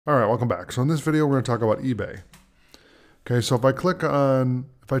All right, welcome back. So in this video, we're going to talk about eBay. Okay, so if I type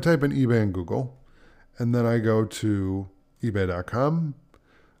in eBay in Google, and then I go to ebay.com,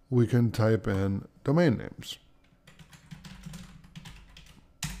 we can type in domain names.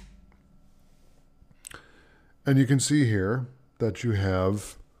 And you can see here that you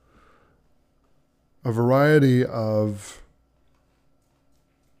have a variety of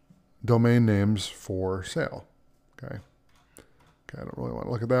domain names for sale. Okay. I don't really want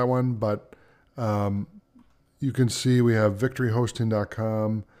to look at that one, but you can see we have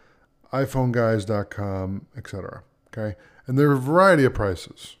victoryhosting.com, iphoneguys.com, etc. Okay, and there are a variety of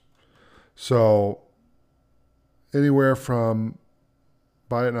prices. So anywhere from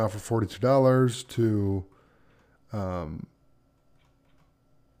buy it now for $42 to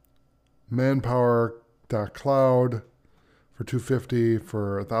manpower.cloud for $250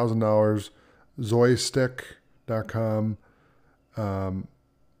 for $1,000, zoystick.com,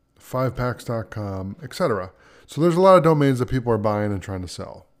 5packs.com, etc. So there's a lot of domains that people are buying and trying to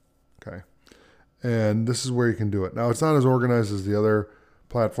sell. Okay. And this is where you can do it. Now, it's not as organized as the other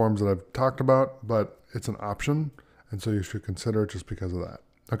platforms that I've talked about, but it's an option. And so you should consider it just because of that.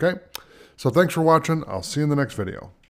 Okay. So thanks for watching. I'll see you in the next video.